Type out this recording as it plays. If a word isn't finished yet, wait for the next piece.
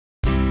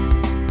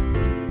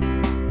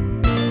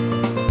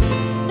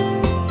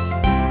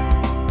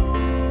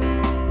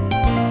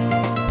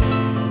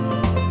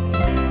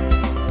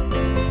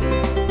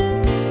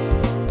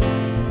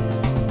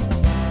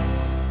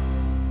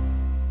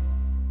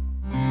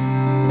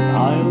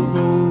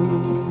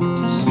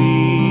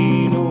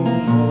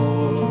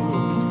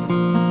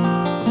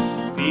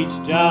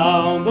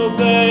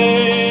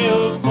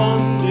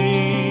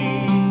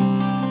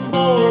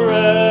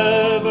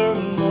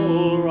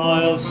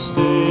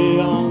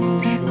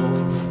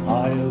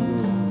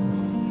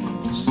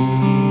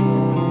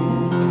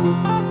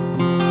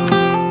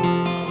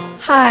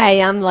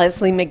Hi, I'm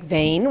Leslie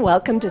McVeigh.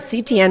 Welcome to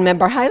CTN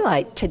Member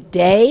Highlight.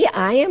 Today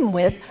I am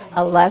with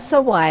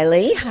Alessa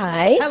Wiley.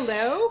 Hi.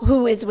 Hello.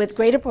 Who is with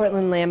Greater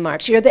Portland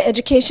Landmarks. You're the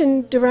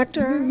Education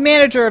Director?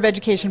 Manager of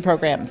Education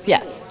Programs,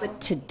 yes. But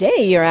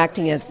today you're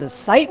acting as the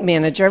site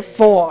manager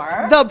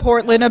for the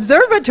Portland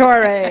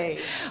Observatory.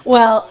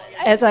 Well,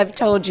 as I've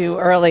told you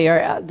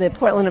earlier, the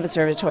Portland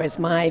Observatory is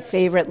my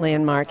favorite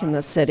landmark in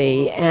the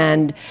city,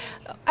 and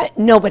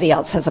nobody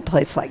else has a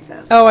place like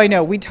this. Oh, I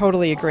know. We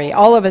totally agree.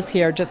 All of us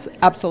here just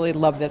absolutely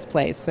love this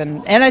place,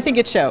 and I think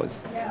it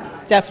shows.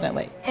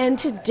 Definitely. And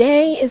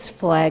today is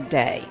Flag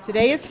Day.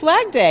 Today is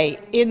Flag Day.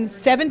 In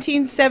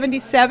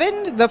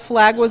 1777, the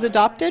flag was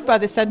adopted by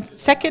the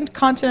Second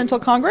Continental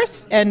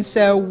Congress, and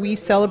so we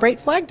celebrate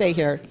Flag Day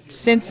here.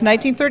 Since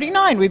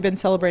 1939, we've been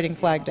celebrating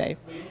Flag Day.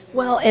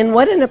 Well, and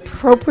what an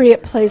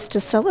appropriate place to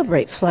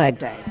celebrate Flag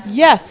Day.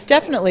 Yes,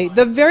 definitely.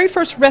 The very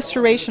first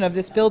restoration of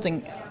this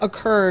building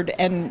occurred,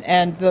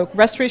 and the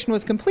restoration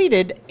was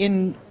completed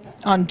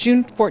on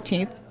June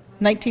 14th,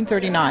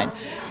 1939.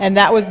 And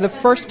that was the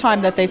first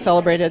time that they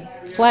celebrated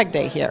Flag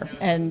Day here,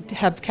 and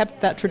have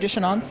kept that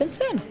tradition on since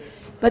then.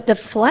 But the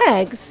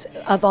flags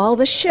of all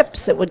the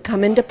ships that would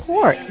come into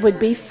port would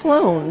be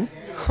flown.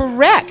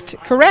 Correct.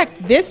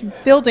 This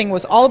building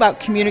was all about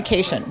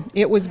communication.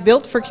 It was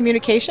built for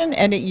communication,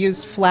 and it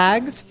used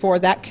flags for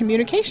that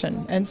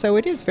communication. And so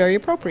it is very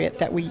appropriate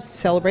that we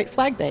celebrate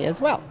Flag Day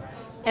as well.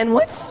 And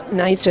what's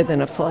nicer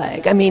than a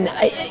flag? I mean,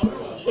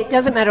 it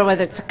doesn't matter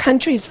whether it's a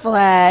country's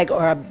flag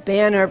or a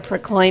banner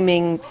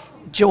proclaiming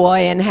joy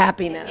and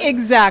happiness.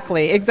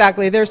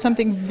 Exactly. There's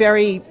something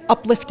very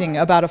uplifting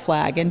about a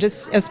flag, and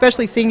just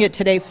especially seeing it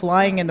today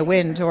flying in the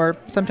wind, or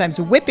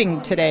sometimes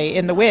whipping today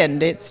in the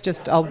wind. It's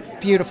just a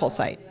beautiful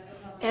sight.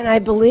 And I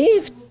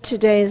believe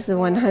today is the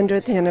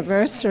 100th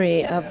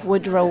anniversary of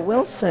Woodrow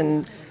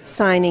Wilson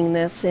signing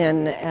this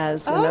in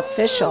as an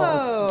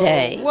official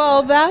day.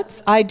 Well,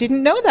 I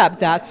didn't know that.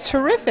 That's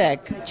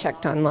terrific. I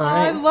checked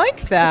online. I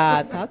like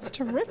that. That's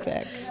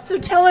terrific. So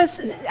tell us,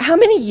 how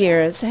many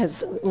years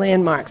has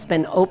Landmarks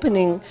been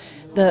opening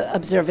the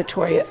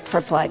observatory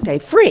for Flag Day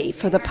free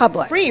for the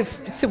public? Free.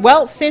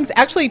 Well, since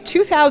actually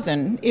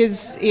 2000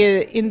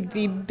 in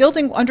the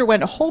building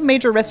underwent a whole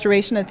major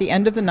restoration at the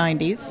end of the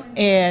 90s,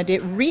 and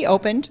it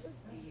reopened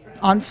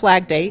on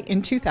Flag Day in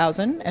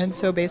 2000, and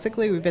so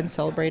basically we've been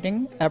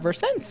celebrating ever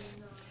since.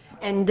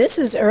 And this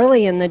is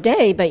early in the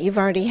day, but you've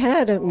already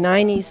had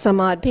 90 some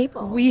odd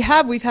people. We've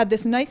had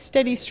this nice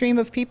steady stream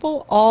of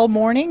people all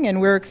morning, and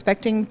we're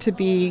expecting to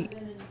be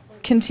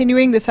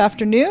continuing this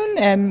afternoon,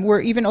 and we're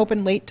even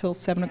open late till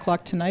 7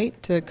 o'clock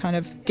tonight to kind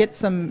of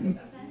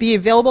be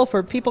available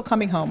for people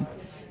coming home.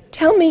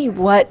 Tell me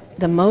what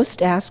the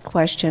most asked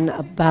question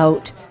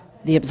about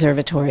the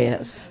observatory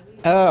is.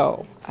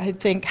 Oh, I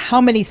think,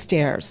 how many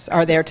stairs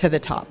are there to the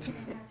top?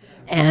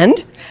 And?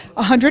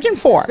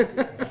 104.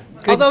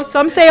 Although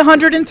some say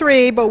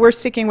 103, but we're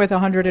sticking with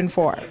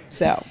 104.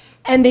 So.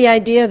 And the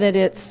idea that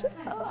it's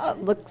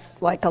looks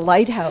like a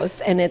lighthouse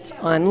and it's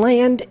on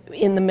land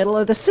in the middle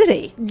of the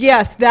city.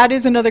 Yes, that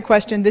is another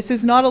question. This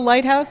is not a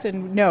lighthouse,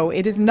 and no,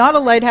 it is not a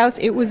lighthouse.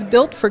 It was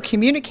built for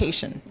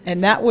communication,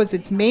 and that was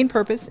its main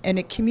purpose, and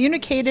it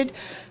communicated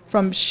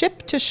from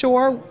ship to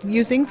shore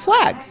using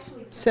flags.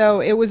 So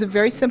it was a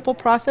very simple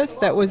process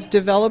that was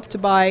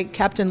developed by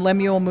Captain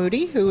Lemuel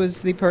Moody, who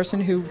was the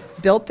person who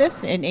built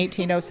this in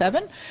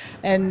 1807,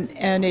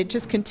 and it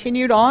just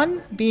continued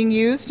on being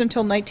used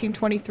until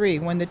 1923,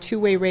 when the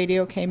two-way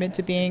radio came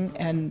into being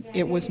and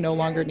it was no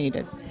longer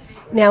needed.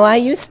 Now, I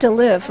used to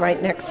live right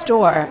next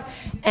door,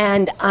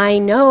 and I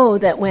know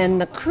that when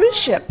the cruise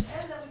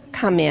ships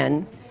come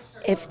in,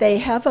 if they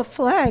have a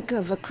flag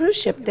of a cruise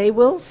ship, they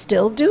will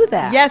still do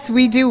that. Yes,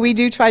 we do. We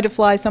do try to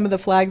fly some of the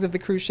flags of the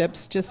cruise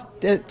ships, just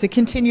to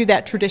continue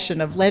that tradition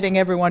of letting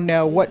everyone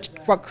know what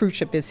cruise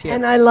ship is here.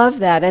 And I love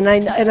that. And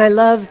I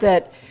love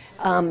that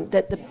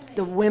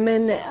the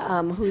women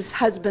whose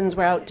husbands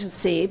were out to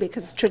sea,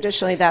 because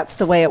traditionally that's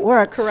the way it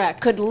worked,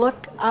 correct, could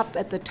look up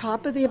at the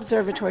top of the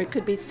observatory,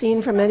 could be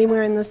seen from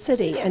anywhere in the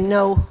city, and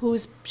know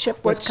whose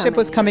ship was coming in. What ship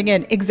was coming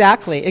in.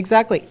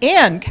 Exactly.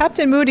 And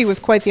Captain Moody was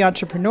quite the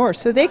entrepreneur,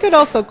 so they could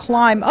also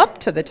climb up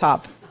to the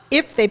top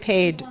if they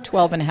paid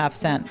 12.5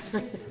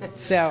 cents.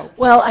 So.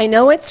 Well, I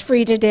know it's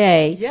free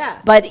today, yes,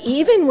 but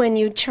even when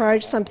you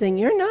charge something,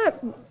 you're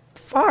not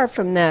far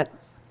from that,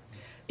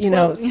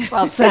 12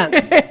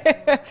 cents.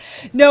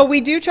 No,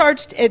 we do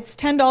charge, it's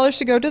 $10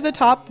 to go to the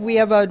top. We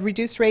have a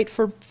reduced rate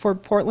for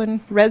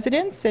Portland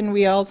residents, and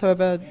we also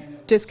have a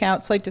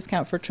slight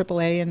discount for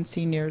AAA and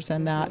seniors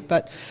and that.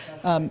 But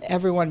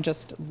everyone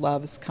just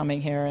loves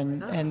coming here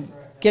and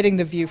getting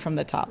the view from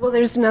the top. Well,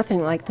 there's nothing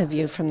like the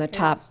view from the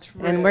top,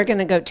 and we're going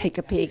to go take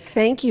a peek.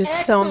 Thank you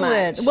so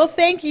much. Well,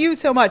 thank you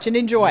so much, and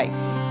enjoy.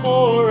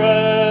 Forevermore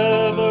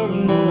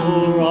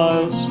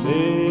I'll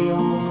stay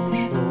on the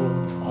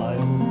shore. I'll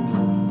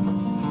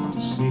go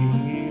to see